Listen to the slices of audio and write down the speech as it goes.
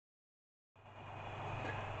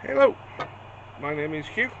Hello, my name is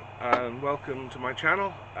Hugh and welcome to my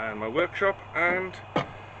channel and my workshop and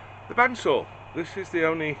the bandsaw. This is the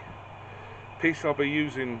only piece I'll be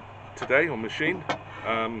using today, or machine,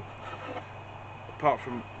 apart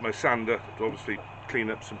from my sander to obviously clean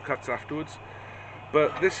up some cuts afterwards.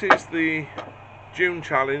 But this is the June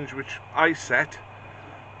challenge which I set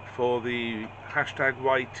for the hashtag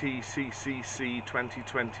YTCCC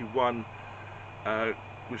 2021,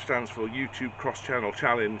 which stands for YouTube Cross Channel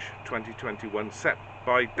Challenge 2021, set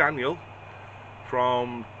by Daniel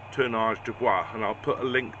from DeWaldt, and I'll put a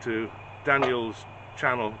link to Daniel's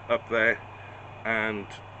channel up there and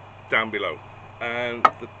down below. And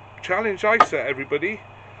the challenge I set everybody,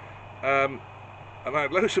 and I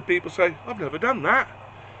had loads of people say, I've never done that.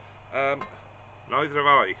 Neither have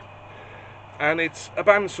I. And it's a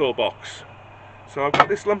bandsaw box. So I've got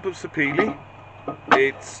this lump of sapele.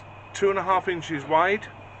 It's 2.5 inches wide,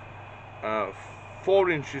 4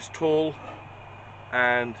 inches tall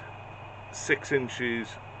and 6 inches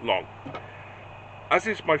long. As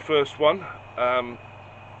it's my first one,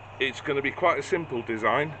 it's going to be quite a simple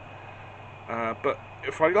design, but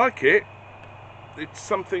if I like it, it's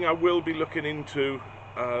something I will be looking into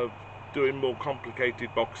doing more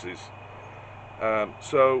complicated boxes.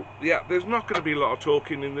 So yeah, there's not going to be a lot of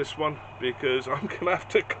talking in this one because I'm going to have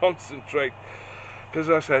to concentrate, because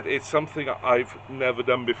as I said, it's something I've never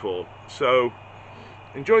done before. So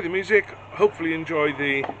enjoy the music, hopefully enjoy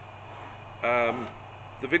the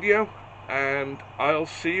video, and I'll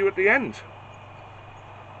see you at the end.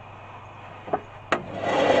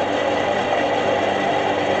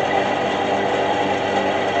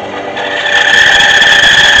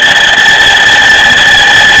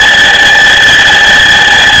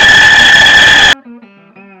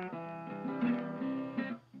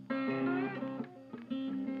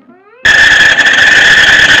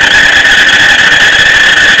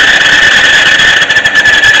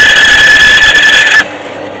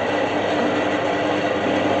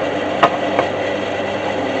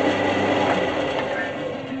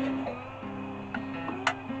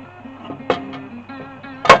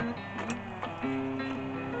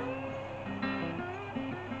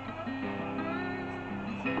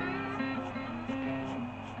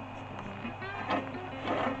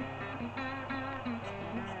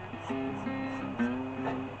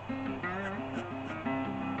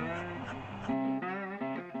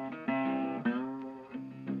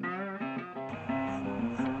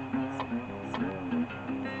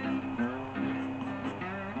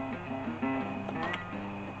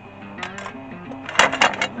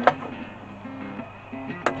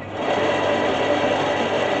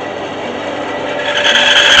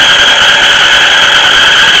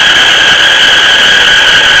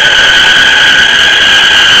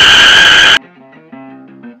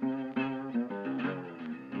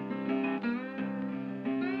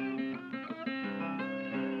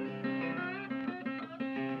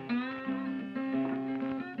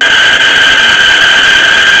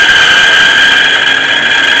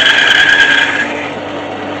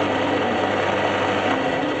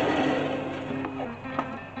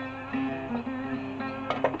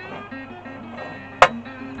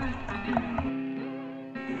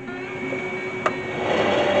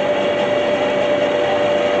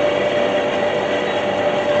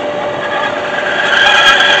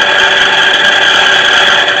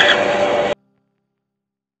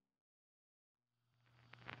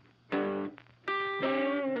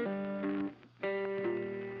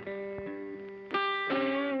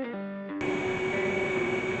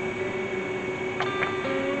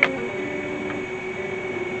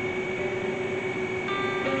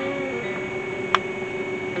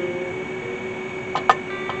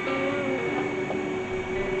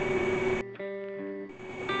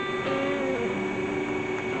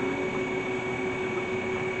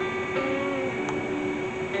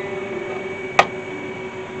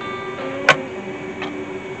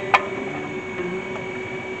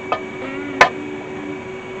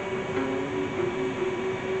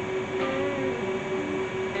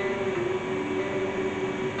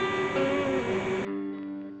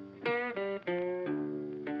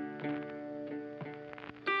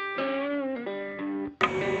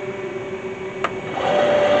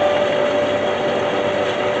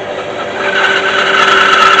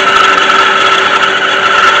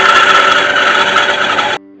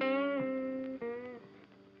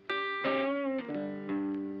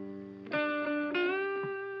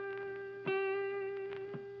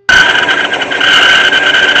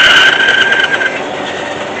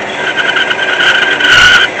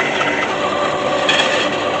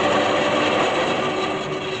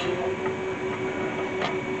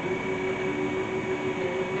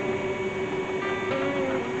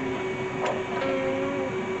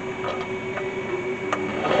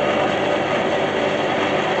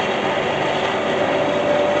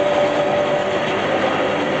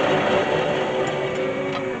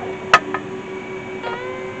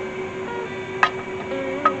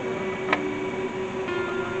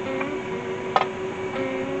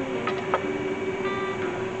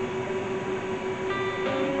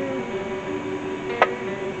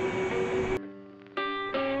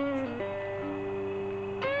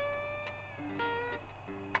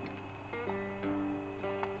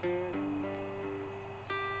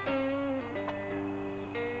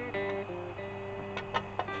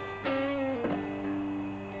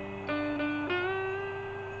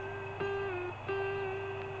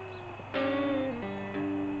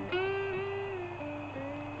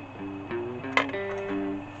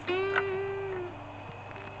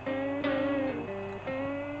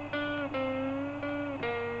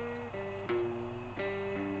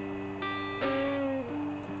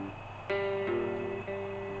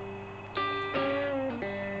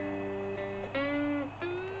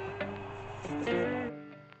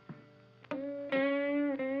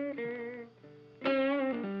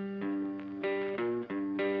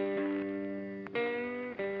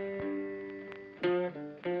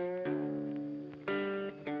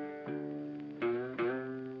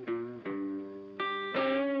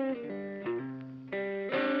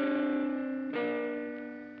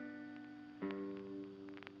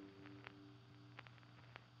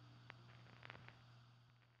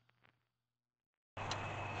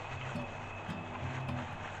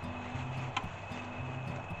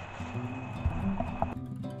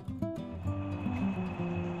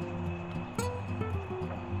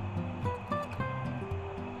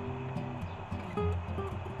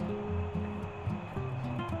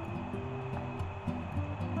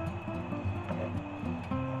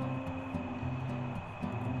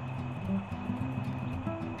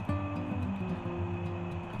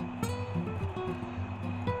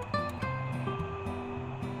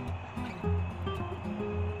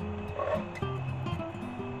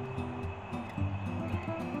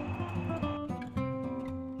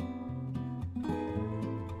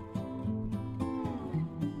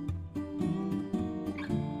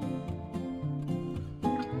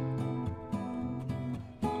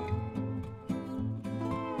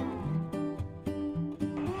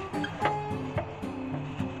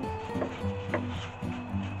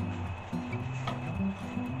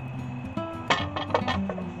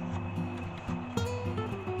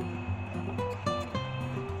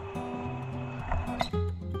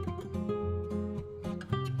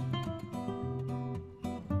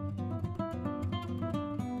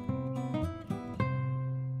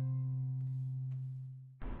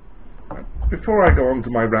 before I go on to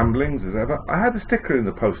my ramblings as ever, I had a sticker in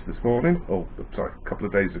the post this morning, oh sorry, a couple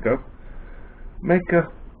of days ago.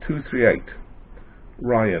 Maker 238,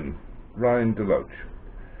 Ryan DeWaldt.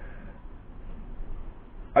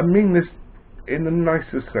 I mean this in the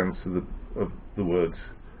nicest sense of the words.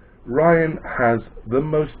 Ryan has the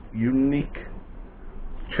most unique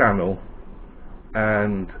channel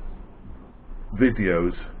and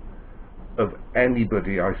videos of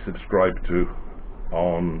anybody I subscribe to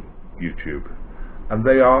on YouTube, and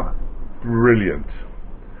they are brilliant.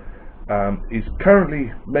 He's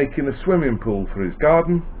currently making a swimming pool for his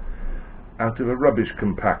garden out of a rubbish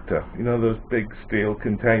compactor. You know those big steel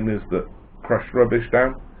containers that crush rubbish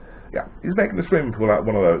down? Yeah, he's making a swimming pool out of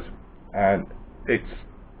one of those, and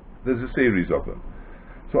there's a series of them.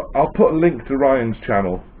 So I'll put a link to Ryan's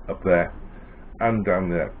channel up there and down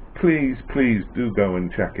there. Please do go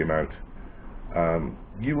and check him out.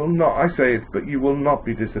 You will not, I say it, but you will not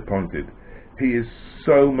be disappointed. He is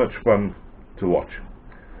so much fun to watch.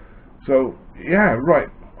 So yeah, right,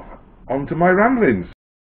 on to my ramblings.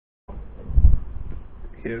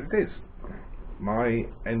 Here it is, my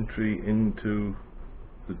entry into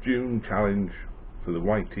the June challenge for the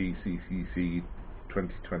YTCCC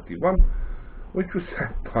 2021, which was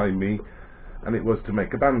set by me, and it was to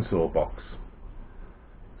make a bandsaw box.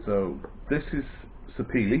 So this is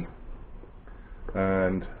Sapele,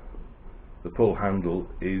 and the pull handle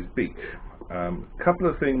is Beech. Couple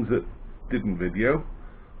of things that didn't video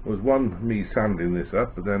was one, me sanding this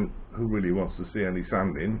up, but then who really wants to see any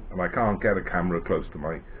sanding, and I can't get a camera close to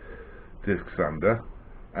my disc sander,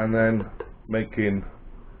 and then making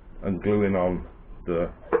and gluing on the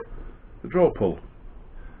draw pull.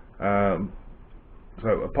 So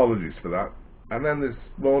apologies for that. And then this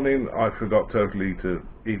morning I forgot totally to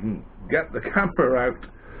even get the camera out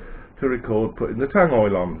to record putting the Tung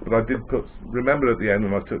Oil on, but I did remember at the end,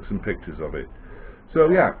 and I took some pictures of it. So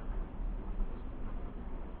yeah,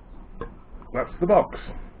 that's the box.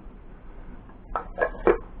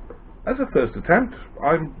 As a first attempt,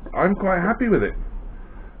 I'm quite happy with it.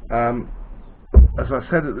 As I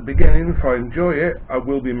said at the beginning, if I enjoy it, I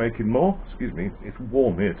will be making more. Excuse me, it's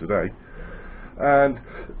warm here today. And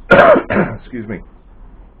excuse me.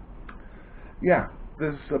 Yeah,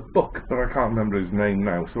 there's a book, but I can't remember his name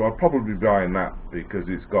now, so I'll probably be buying that because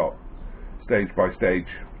it's got stage by stage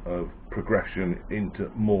of progression into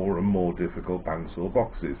more and more difficult bandsaw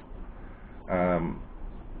boxes. And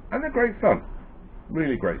they're great fun,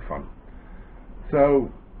 really great fun.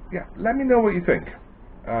 So yeah, let me know what you think.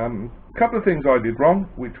 Couple of things I did wrong,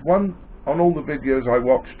 which one, on all the videos I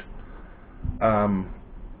watched,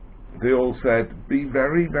 they all said be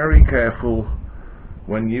very careful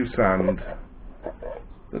when you sand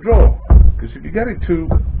the draw, because if you get it too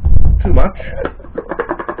much,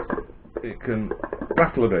 it can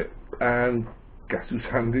rattle a bit, and guess who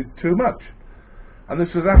sanded too much? And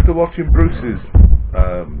this was after watching Bruce's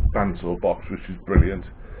bandsaw box, which is brilliant,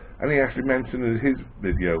 and he actually mentioned in his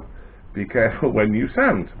video, be careful when you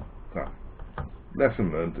sand. So,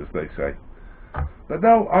 lesson learned, as they say. But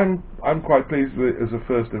no, I'm quite pleased with it as a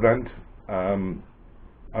first event.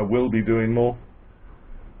 I will be doing more,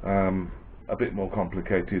 a bit more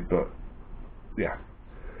complicated, but yeah.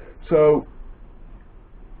 So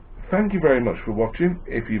thank you very much for watching.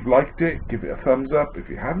 If you've liked it, give it a thumbs up. If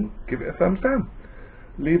you haven't, give it a thumbs down.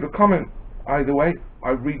 Leave a comment. Either way,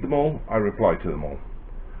 I read them all, I reply to them all.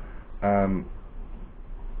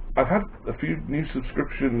 I've had a few new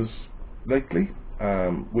subscriptions lately,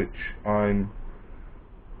 which I'm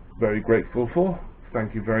very grateful for.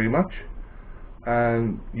 Thank you very much.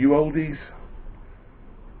 And you oldies,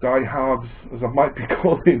 diehards, as I might be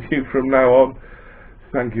calling you from now on,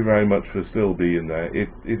 thank you very much for still being there. It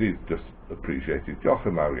is just appreciated. Diolch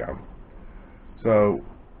yn fawr iawn. So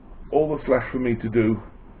all that's left for me to do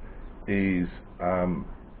is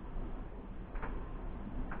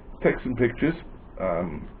take some pictures,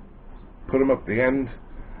 put them up the end,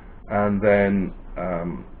 and then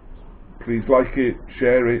please like it,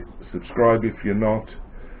 share it, subscribe if you're not.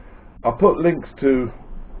 I'll put links to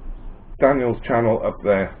Daniel's channel up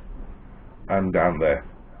there and down there,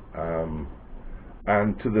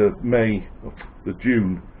 and to the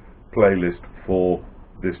June playlist for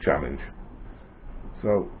this challenge.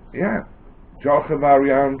 So yeah, diolch yn fawr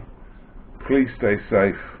iawn. Please stay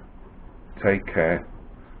safe, take care,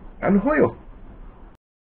 and hwyl.